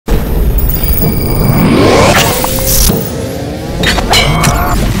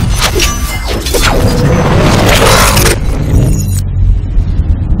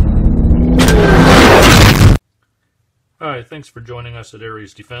Hi, thanks for joining us at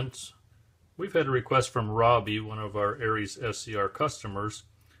ARES Defense. We've had a request from Robbie, one of our ARES SCR customers,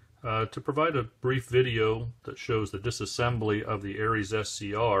 to provide a brief video that shows the disassembly of the ARES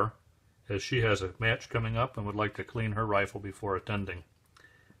SCR, as she has a match coming up and would like to clean her rifle before attending.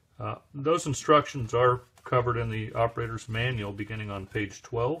 Those instructions are covered in the operator's manual beginning on page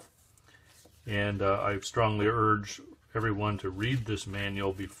 12, and I strongly urge everyone to read this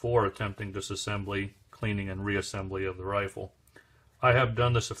manual before attempting disassembly, cleaning, and reassembly of the rifle. I have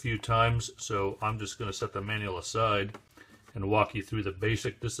done this a few times, so I'm just going to set the manual aside and walk you through the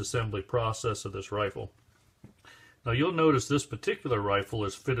basic disassembly process of this rifle. Now you'll notice this particular rifle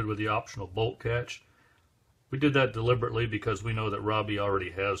is fitted with the optional bolt catch. We did that deliberately because we know that Robbie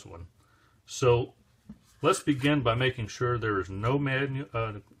already has one. So let's begin by making sure there is no magazine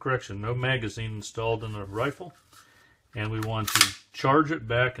installed in the rifle, and we want to charge it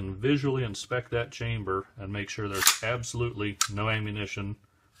back and visually inspect that chamber and make sure there's absolutely no ammunition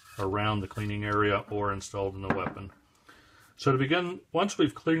around the cleaning area or installed in the weapon. So to begin, once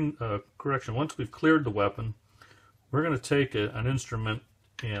we've cleared the weapon, we're going to take an instrument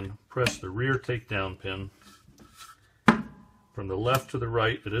and press the rear takedown pin from the left to the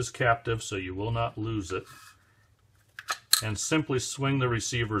right. It is captive, so you will not lose it, and simply swing the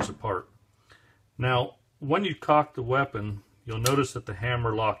receivers apart. Now, when you cock the weapon, you'll notice that the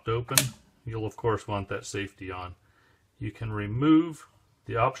hammer locked open. You'll of course want that safety on. You can remove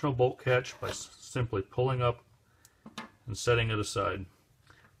the optional bolt catch by simply pulling up and setting it aside.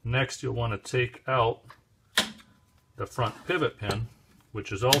 Next, you'll want to take out the front pivot pin,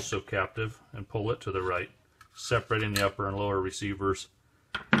 which is also captive, and pull it to the right, separating the upper and lower receivers.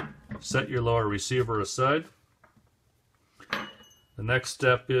 Set your lower receiver aside. The next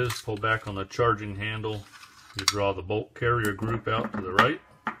step is pull back on the charging handle. You draw the bolt carrier group out to the right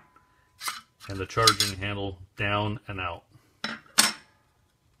and the charging handle down and out.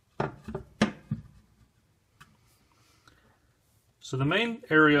 So the main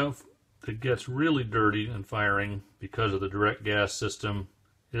area that gets really dirty in firing because of the direct gas system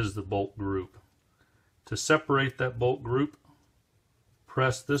is the bolt group. To separate that bolt group,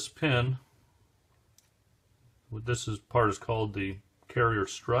 press this pin. This part is called the carrier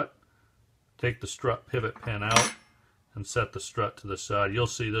strut. Take the strut pivot pin out and set the strut to the side. You'll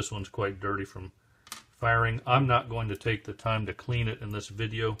see this one's quite dirty from firing. I'm not going to take the time to clean it in this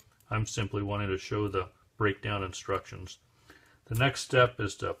video. I'm simply wanting to show the breakdown instructions. The next step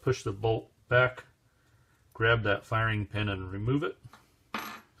is to push the bolt back, grab that firing pin and remove it.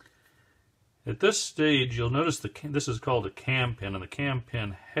 At this stage, you'll notice this is called a cam pin, and the cam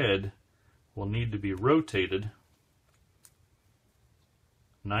pin head will need to be rotated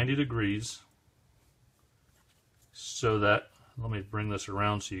 90 degrees so that, let me bring this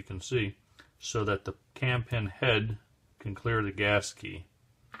around so you can see, so that the cam pin head can clear the gas key.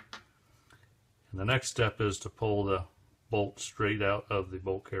 And the next step is to pull the bolt straight out of the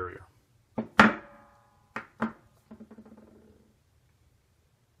bolt carrier.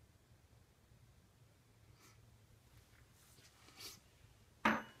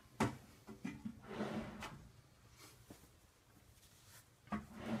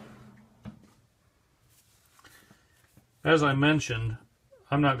 As I mentioned,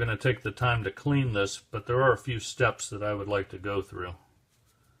 I'm not going to take the time to clean this, but there are a few steps that I would like to go through.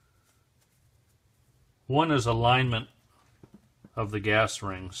 One is alignment of the gas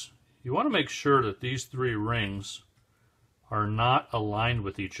rings. You want to make sure that these three rings are not aligned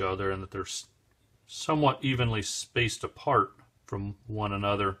with each other and that they're somewhat evenly spaced apart from one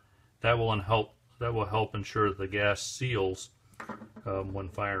another. That will help ensure that the gas seals when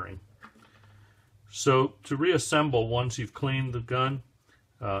firing. So to reassemble, once you've cleaned the gun,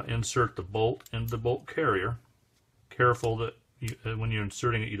 insert the bolt into the bolt carrier. Careful that when you're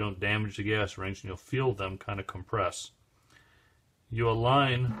inserting it you don't damage the gas rings, and you'll feel them kind of compress. You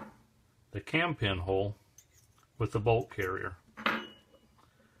align the cam pin hole with the bolt carrier.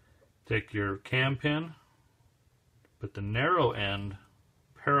 Take your cam pin, put the narrow end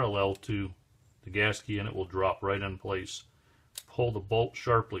parallel to the gas key, and it will drop right in place. Pull the bolt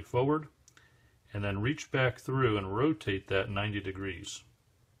sharply forward, and then reach back through and rotate that 90 degrees.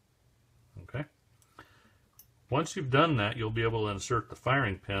 Okay? Once you've done that, you'll be able to insert the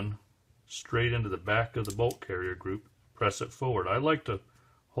firing pin straight into the back of the bolt carrier group. Press it forward. I like to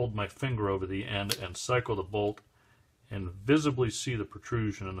hold my finger over the end and cycle the bolt and visibly see the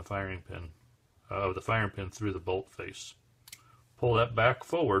protrusion in the firing pin through the bolt face. Pull that back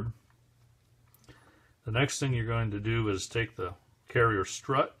forward The next thing you're going to do is take the carrier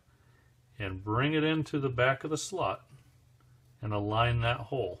strut and bring it into the back of the slot and align that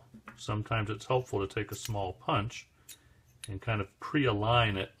hole. Sometimes it's helpful to take a small punch and kind of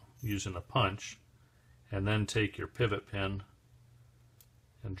pre-align it using a punch, and then take your pivot pin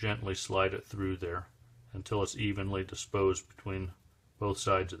and gently slide it through there until it's evenly disposed between both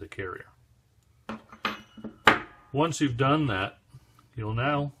sides of the carrier. Once you've done that, you'll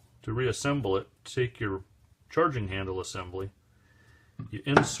now, to reassemble it, take your charging handle assembly, you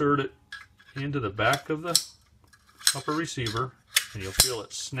insert it into the back of the upper receiver, and you'll feel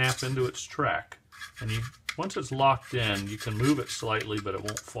it snap into its track. And once it's locked in, you can move it slightly, but it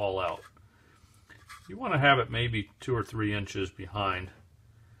won't fall out. You want to have it maybe 2 or 3 inches behind.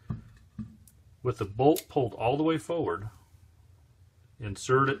 With the bolt pulled all the way forward,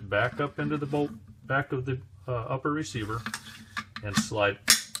 insert it back up into the back of the upper receiver and slide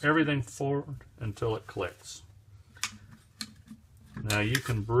everything forward until it clicks. Now you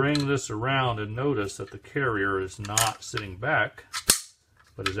can bring this around and notice that the carrier is not sitting back,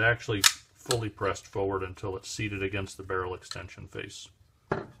 but is actually fully pressed forward until it's seated against the barrel extension face.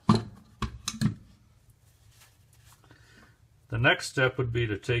 The next step would be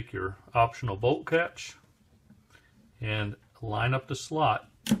to take your optional bolt catch and line up the slot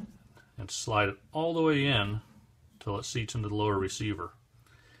and slide it all the way in until it seats into the lower receiver.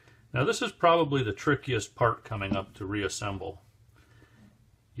 Now this is probably the trickiest part coming up to reassemble.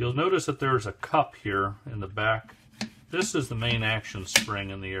 You'll notice that there's a cup here in the back. This is the main action spring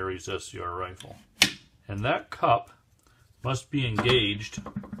in the ARES SCR rifle. And that cup must be engaged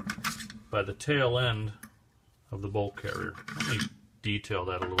by the tail end of the bolt carrier. Let me detail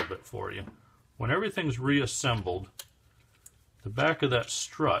that a little bit for you. When everything's reassembled, the back of that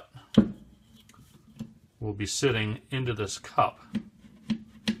strut will be sitting into this cup.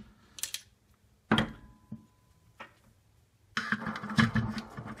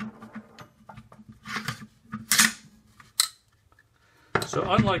 So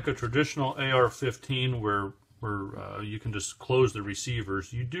unlike a traditional AR-15 where you can just close the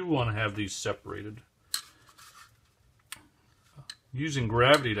receivers, you do want to have these separated. Using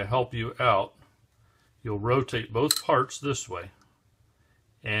gravity to help you out, you'll rotate both parts this way,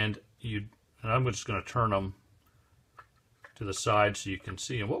 and I'm just going to turn them to the side so you can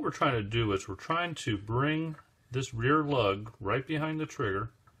see. And what we're trying to do is we're trying to bring this rear lug right behind the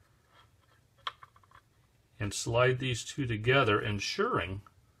trigger and slide these two together, ensuring,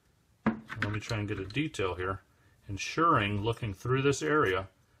 let me try and get a detail here, ensuring, looking through this area,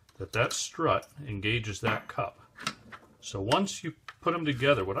 that that strut engages that cup. So once you put them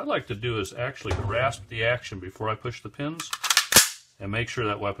together, what I like to do is actually grasp the action before I push the pins and make sure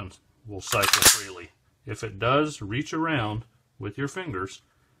that weapon will cycle freely. If it does, reach around with your fingers,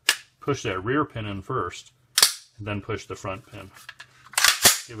 push that rear pin in first, and then push the front pin.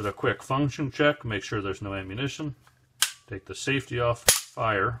 Give it a quick function check, make sure there's no ammunition. Take the safety off,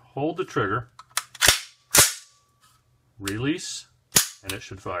 fire, hold the trigger, release, and it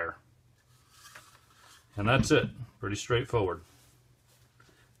should fire. And that's it. Pretty straightforward.